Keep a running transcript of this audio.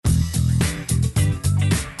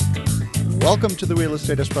Welcome to the Real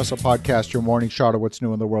Estate Espresso Podcast, your morning shot of what's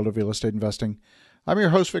new in the world of real estate investing. I'm your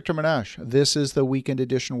host, Victor Menashe. This is the weekend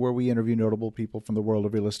edition where we interview notable people from the world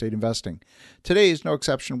of real estate investing. Today is no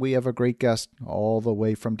exception. We have a great guest all the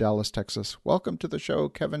way from Dallas, Texas. Welcome to the show,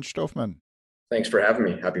 Kevin Stofman. Thanks for having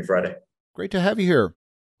me. Happy Friday. Great to have you here.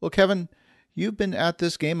 Well, Kevin, you've been at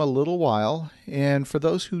this game a little while, and for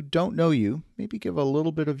those who don't know you, maybe give a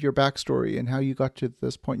little bit of your backstory and how you got to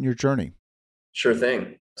this point in your journey. Sure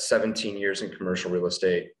thing. 17 years in commercial real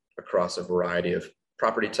estate across a variety of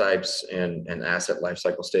property types and asset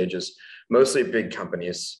lifecycle stages, mostly big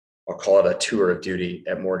companies. I'll call it a tour of duty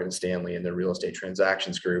at Morgan Stanley in the real estate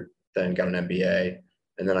transactions group, then got an MBA.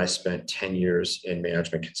 And then I spent 10 years in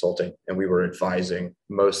management consulting, and we were advising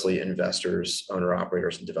mostly investors,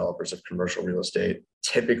 owner-operators, and developers of commercial real estate,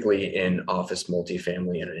 typically in office,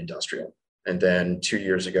 multifamily, and industrial. And then 2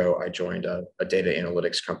 years ago, I joined a data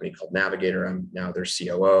analytics company called Navigator. I'm now their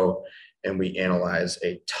COO, and we analyze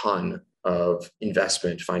a ton of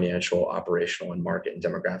investment, financial, operational, and market and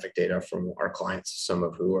demographic data from our clients, some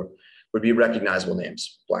of who would be recognizable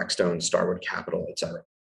names: Blackstone, Starwood Capital, et cetera.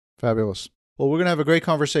 Fabulous. Well, we're going to have a great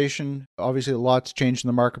conversation. Obviously, a lot's changed in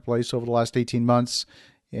the marketplace over the last 18 months,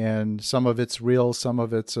 and some of it's real, some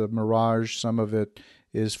of it's a mirage, some of it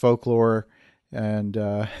is folklore, and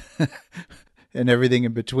and everything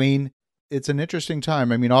in between. It's an interesting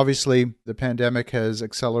time. I mean, obviously, the pandemic has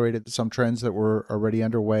accelerated some trends that were already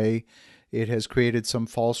underway. It has created some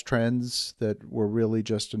false trends that were really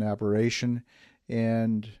just an aberration.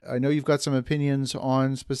 And I know you've got some opinions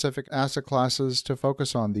on specific asset classes to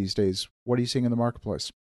focus on these days. What are you seeing in the marketplace?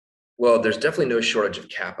 Well, there's definitely no shortage of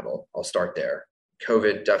capital. I'll start there.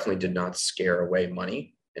 COVID definitely did not scare away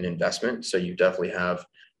money and investment. So you definitely have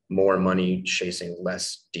more money chasing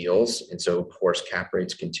less deals. And so, of course, cap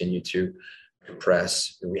rates continue to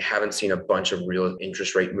compress. We haven't seen a bunch of real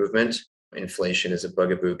interest rate movement. Inflation is a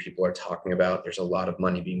bugaboo people are talking about. There's a lot of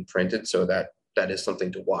money being printed. So that is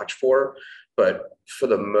something to watch for. But for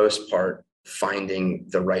the most part, finding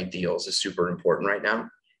the right deals is super important right now.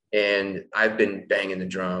 And I've been banging the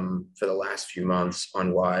drum for the last few months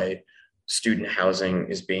on why student housing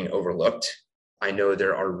is being overlooked. I know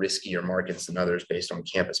there are riskier markets than others based on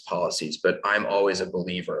campus policies, but I'm always a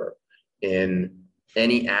believer in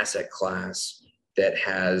any asset class that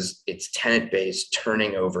has its tenant base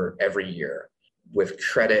turning over every year with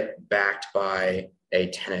credit backed by a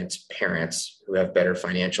tenant's parents who have better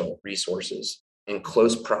financial resources in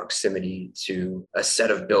close proximity to a set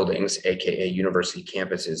of buildings, aka university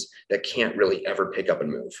campuses, that can't really ever pick up and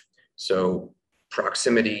move. So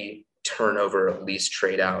proximity, turnover, lease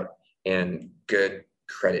trade out, and good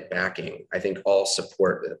credit backing, I think all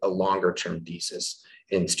support a longer term thesis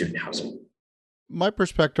in student housing. My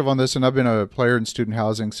perspective on this, and I've been a player in student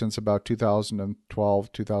housing since about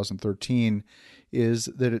 2012, 2013, is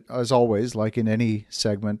that it, as always, like in any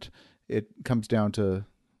segment, it comes down to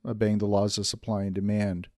obeying the laws of supply and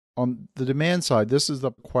demand. On the demand side, this is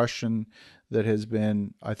the question that has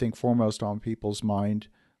been, I think, foremost on people's mind.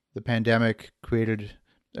 The pandemic created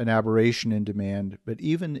an aberration in demand, but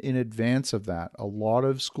even in advance of that, a lot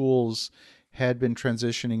of schools had been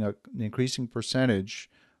transitioning an increasing percentage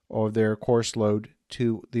of their course load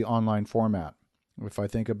to the online format. If I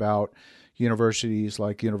think about universities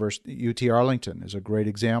like UT Arlington is a great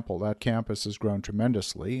example. That campus has grown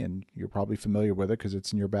tremendously, and you're probably familiar with it because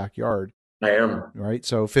it's in your backyard. I am. Right?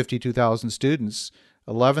 So 52,000 students,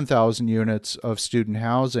 11,000 units of student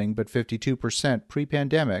housing, but 52%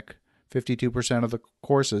 pre-pandemic, 52% of the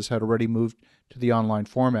courses had already moved to the online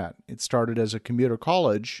format. It started as a commuter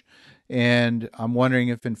college, and I'm wondering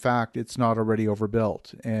if, in fact, it's not already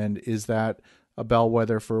overbuilt. And is that a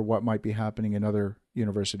bellwether for what might be happening in other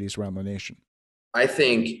universities around the nation? I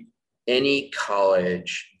think any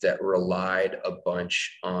college that relied a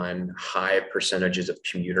bunch on high percentages of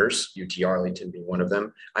commuters, UT Arlington being one of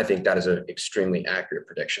them, I think that is an extremely accurate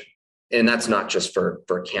prediction. And that's not just for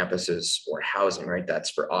campuses or housing, right? That's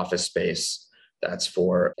for office space. That's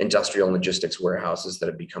for industrial and logistics warehouses that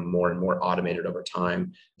have become more and more automated over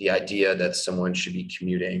time. The idea that someone should be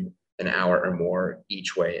commuting an hour or more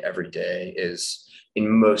each way every day is, in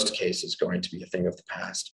most cases, going to be a thing of the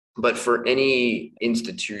past. But for any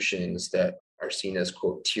institutions that are seen as,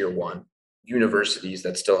 quote, tier one, universities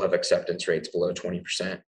that still have acceptance rates below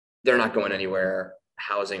 20%, they're not going anywhere.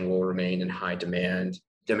 Housing will remain in high demand.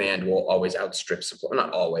 Demand will always outstrip supply,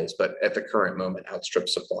 not always, but at the current moment, outstrip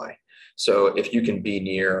supply. So if you can be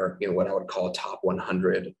near, what I would call top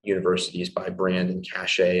 100 universities by brand and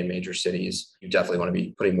cachet in major cities, you definitely want to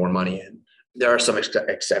be putting more money in. There are some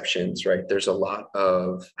exceptions, right? There's a lot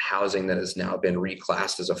of housing that has now been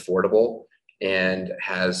reclassed as affordable. and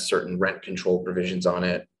has certain rent control provisions on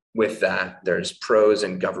it. With that, there's pros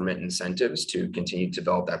and government incentives to continue to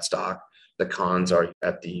develop that stock. The cons are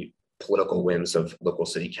at the political whims of local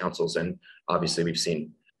city councils. And obviously, we've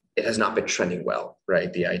seen it has not been trending well,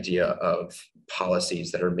 right? The idea of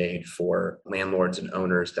policies that are made for landlords and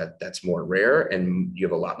owners, that's more rare, and you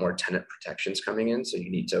have a lot more tenant protections coming in. So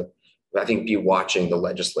you need to, I think, be watching the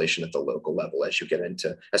legislation at the local level as you get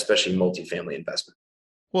into especially multifamily investment.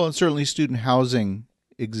 Well, and certainly student housing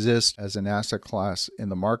exists as an asset class in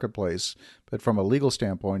the marketplace, but from a legal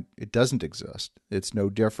standpoint, it doesn't exist. It's no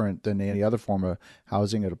different than any other form of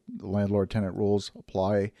housing. The landlord-tenant rules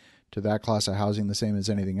apply to that class of housing the same as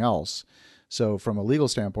anything else. So from a legal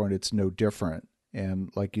standpoint, it's no different.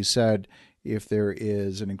 And like you said, if there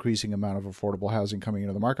is an increasing amount of affordable housing coming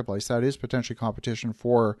into the marketplace, that is potentially competition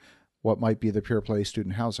for what might be the pure play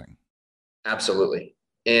student housing. Absolutely.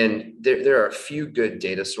 And there are a few good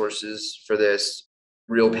data sources for this.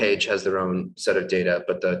 RealPage has their own set of data,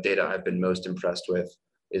 but the data I've been most impressed with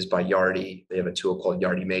is by Yardi. They have a tool called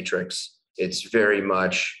Yardi Matrix. It's very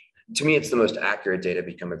much, to me, it's the most accurate data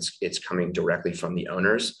because it's coming directly from the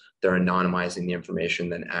owners. They're anonymizing the information,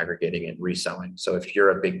 then aggregating it and reselling. So if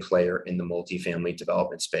you're a big player in the multifamily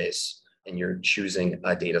development space and you're choosing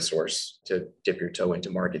a data source to dip your toe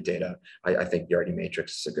into market data, I think Yardi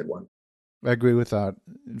Matrix is a good one. I agree with that.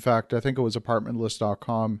 In fact, I think it was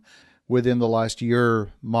apartmentlist.com within the last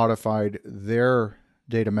year modified their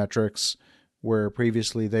data metrics, where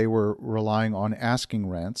previously they were relying on asking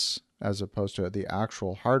rents as opposed to the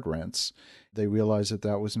actual hard rents. They realized that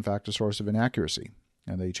that was in fact a source of inaccuracy,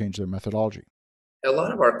 and they changed their methodology. A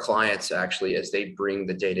lot of our clients actually, as they bring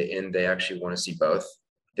the data in, they actually want to see both.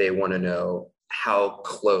 They want to know how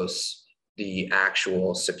close the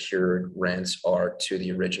actual secured rents are to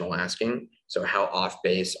the original asking. So how off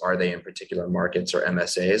base are they in particular markets or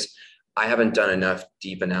MSAs? I haven't done enough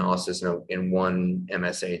deep analysis in one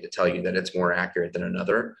MSA to tell you that it's more accurate than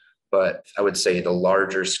another. But I would say the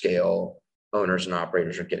larger scale owners and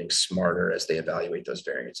operators are getting smarter as they evaluate those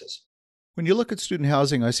variances. When you look at student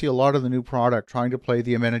housing, I see a lot of the new product trying to play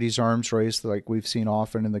the amenities arms race like we've seen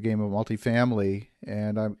often in the game of multifamily.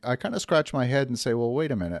 And I kind of scratch my head and say, well,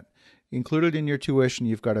 wait a minute. Included in your tuition,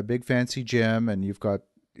 you've got a big fancy gym and you've got,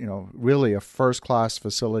 really a first-class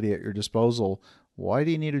facility at your disposal. Why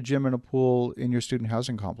do you need a gym and a pool in your student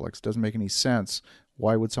housing complex? It doesn't make any sense.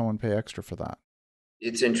 Why would someone pay extra for that?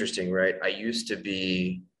 It's interesting, right? I used to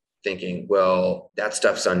be thinking, well, that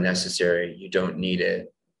stuff's unnecessary. You don't need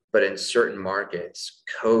it. But in certain markets,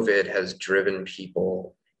 COVID has driven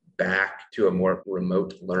people back to a more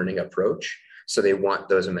remote learning approach. So they want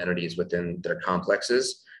those amenities within their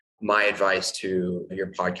complexes. My advice to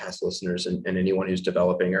your podcast listeners and anyone who's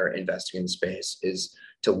developing or investing in the space is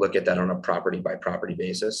to look at that on a property by property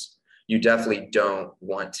basis. You definitely don't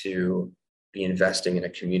want to be investing in a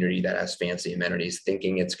community that has fancy amenities,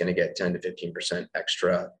 thinking it's going to get 10 to 15%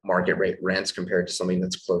 extra market rate rents compared to something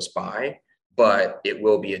that's close by. But it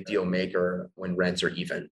will be a deal maker when rents are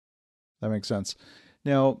even. That makes sense.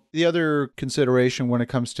 Now, the other consideration when it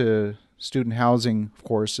comes to student housing, of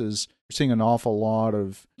course, is we're seeing an awful lot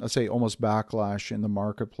of, let's say, almost backlash in the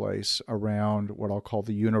marketplace around what I'll call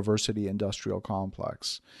the university industrial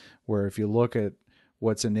complex, where if you look at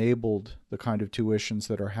what's enabled the kind of tuitions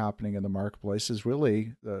that are happening in the marketplace is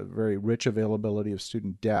really the very rich availability of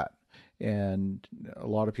student debt. And a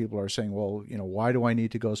lot of people are saying, well, why do I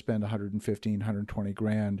need to go spend 115, 120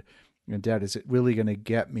 grand in debt? Is it really going to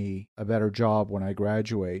get me a better job when I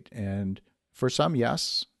graduate? And for some,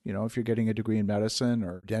 yes. If you're getting a degree in medicine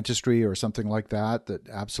or dentistry or something like that, that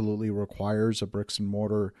absolutely requires a bricks and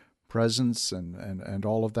mortar presence and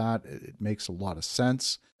all of that, it makes a lot of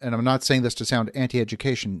sense. And I'm not saying this to sound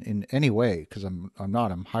anti-education in any way, because I'm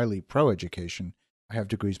not. I'm highly pro-education. I have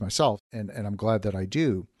degrees myself, and I'm glad that I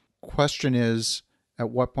do. Question is, at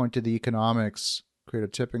what point do the economics create a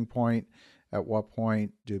tipping point? At what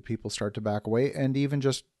point do people start to back away? And even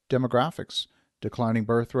just demographics, declining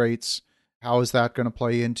birth rates, how is that going to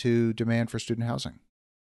play into demand for student housing?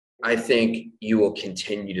 I think you will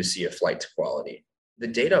continue to see a flight to quality. The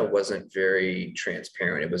data wasn't very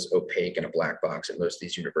transparent. It was opaque and a black box at most of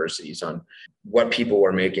these universities on what people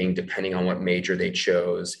were making depending on what major they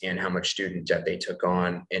chose and how much student debt they took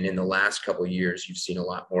on. And in the last couple of years, you've seen a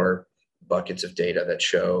lot more buckets of data that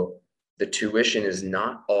show the tuition is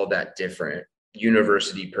not all that different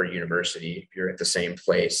university per university. If you're at the same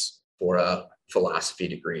place for a philosophy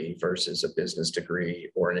degree versus a business degree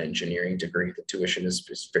or an engineering degree, the tuition is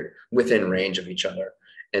within range of each other.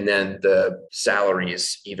 And then the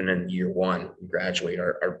salaries, even in year one, you graduate,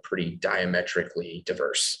 are pretty diametrically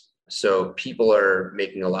diverse. So people are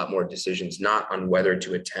making a lot more decisions, not on whether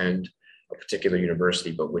to attend a particular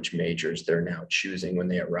university, but which majors they're now choosing when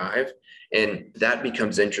they arrive. And that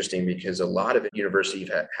becomes interesting because a lot of universities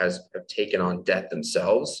have taken on debt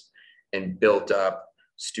themselves and built up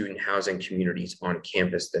student housing communities on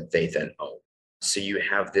campus that they then own. So you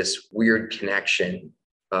have this weird connection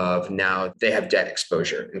of now they have debt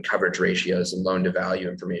exposure and coverage ratios and loan to value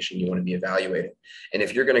information you want to be evaluating. And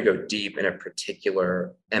if you're going to go deep in a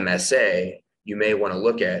particular MSA, you may want to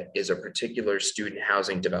look at, is a particular student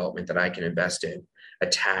housing development that I can invest in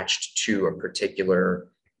attached to a particular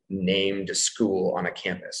named school on a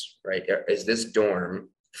campus, right? Is this dorm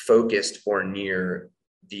focused or near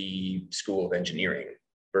the School of Engineering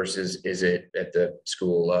versus is it at the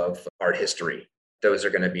School of Art History? Those are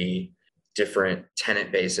going to be different tenant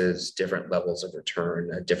bases, different levels of return,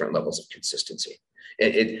 different levels of consistency.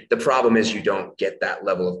 The problem is you don't get that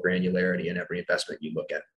level of granularity in every investment you look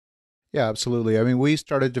at. Yeah, absolutely. I mean, we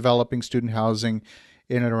started developing student housing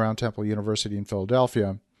in and around Temple University in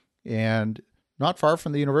Philadelphia. And not far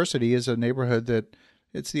from the university is a neighborhood that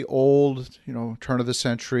it's the old, turn of the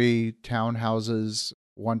century townhouses.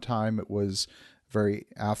 One time it was a very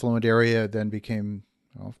affluent area, then became,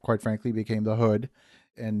 quite frankly, became the hood,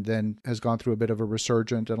 and then has gone through a bit of a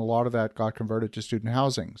resurgence. And a lot of that got converted to student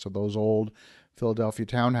housing. So those old Philadelphia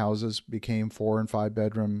townhouses became 4 and 5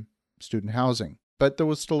 bedroom student housing. But there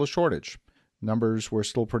was still a shortage. Numbers were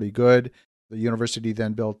still pretty good. The university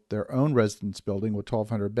then built their own residence building with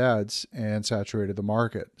 1,200 beds and saturated the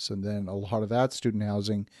market. So then a lot of that student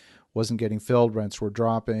housing wasn't getting filled. Rents were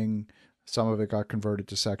dropping. Some of it got converted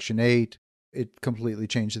to Section 8. It completely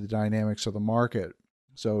changed the dynamics of the market.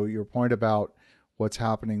 So your point about what's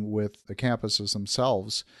happening with the campuses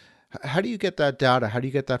themselves, how do you get that data? How do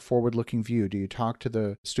you get that forward-looking view? Do you talk to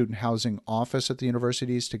the student housing office at the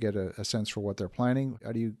universities to get a sense for what they're planning?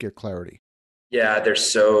 How do you get clarity? Yeah, they're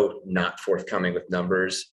so not forthcoming with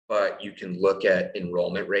numbers, but you can look at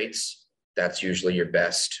enrollment rates. That's usually your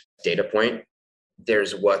best data point.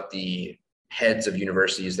 There's what the heads of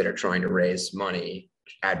universities that are trying to raise money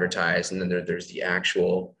advertise, and then there's the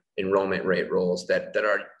actual enrollment rate rolls that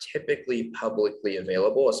are typically publicly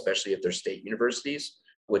available, especially if they're state universities,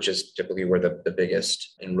 which is typically where the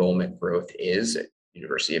biggest enrollment growth is.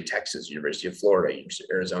 University of Texas, University of Florida, University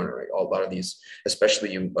of Arizona, right? A lot of these,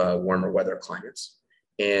 especially warmer weather climates.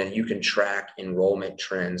 And you can track enrollment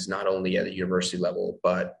trends not only at the university level,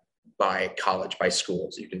 but by college, by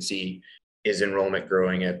schools. You can see, is enrollment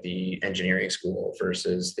growing at the engineering school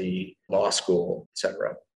versus the law school, et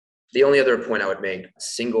cetera. The only other point I would make,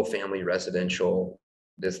 single family residential,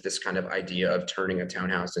 this kind of idea of turning a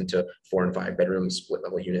townhouse into 4 and 5 bedroom split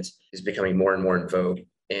level units is becoming more and more in vogue.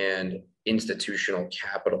 And institutional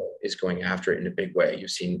capital is going after it in a big way.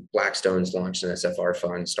 You've seen Blackstone's launched an SFR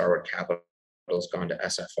fund, Starwood Capital has gone to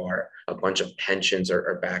SFR. A bunch of pensions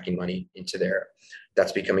are backing money into there.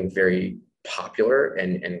 That's becoming very popular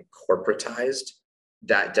and corporatized.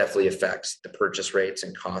 That definitely affects the purchase rates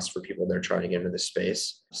and costs for people that are trying to get into the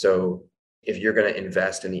space. So if you're going to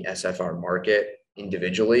invest in the SFR market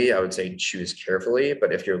individually, I would say choose carefully.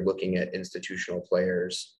 But if you're looking at institutional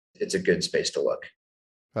players, it's a good space to look.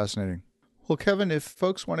 Fascinating. Well, Kevin, if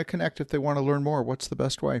folks want to connect, if they want to learn more, what's the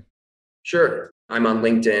best way? Sure. I'm on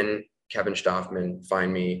LinkedIn, Kevin Stoffman.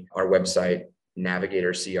 Find me. Our website,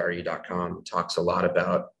 navigatorcre.com, talks a lot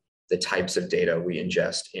about the types of data we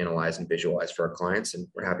ingest, analyze, and visualize for our clients. And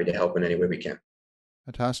we're happy to help in any way we can.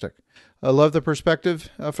 Fantastic. I love the perspective.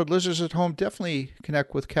 For the listeners at home, definitely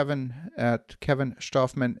connect with Kevin at Kevin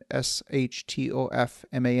Stoffman, SHTOFMAN,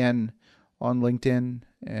 on LinkedIn,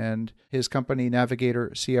 and his company,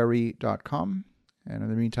 navigatorcre.com. And in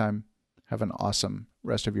the meantime, have an awesome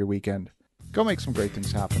rest of your weekend. Go make some great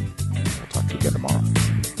things happen, and we'll talk to you again tomorrow.